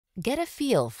Get a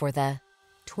feel for the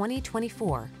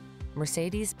 2024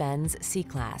 Mercedes-Benz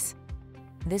C-Class.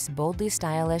 This boldly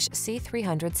stylish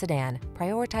C300 sedan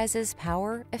prioritizes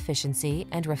power, efficiency,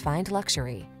 and refined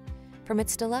luxury. From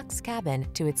its deluxe cabin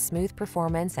to its smooth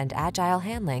performance and agile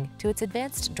handling to its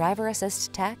advanced driver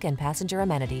assist tech and passenger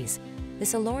amenities,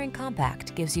 this alluring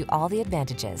compact gives you all the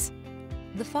advantages.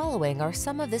 The following are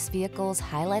some of this vehicle's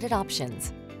highlighted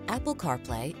options: Apple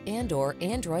CarPlay and/or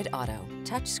Android Auto,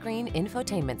 touchscreen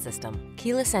infotainment system,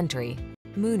 keyless entry,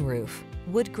 moonroof,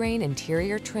 wood grain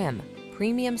interior trim,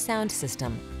 premium sound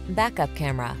system, backup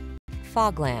camera,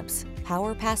 fog lamps,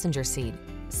 power passenger seat,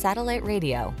 satellite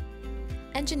radio.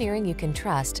 Engineering you can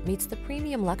trust meets the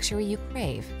premium luxury you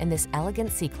crave in this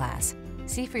elegant C-Class.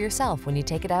 See for yourself when you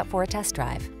take it out for a test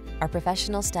drive. Our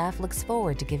professional staff looks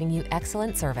forward to giving you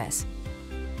excellent service.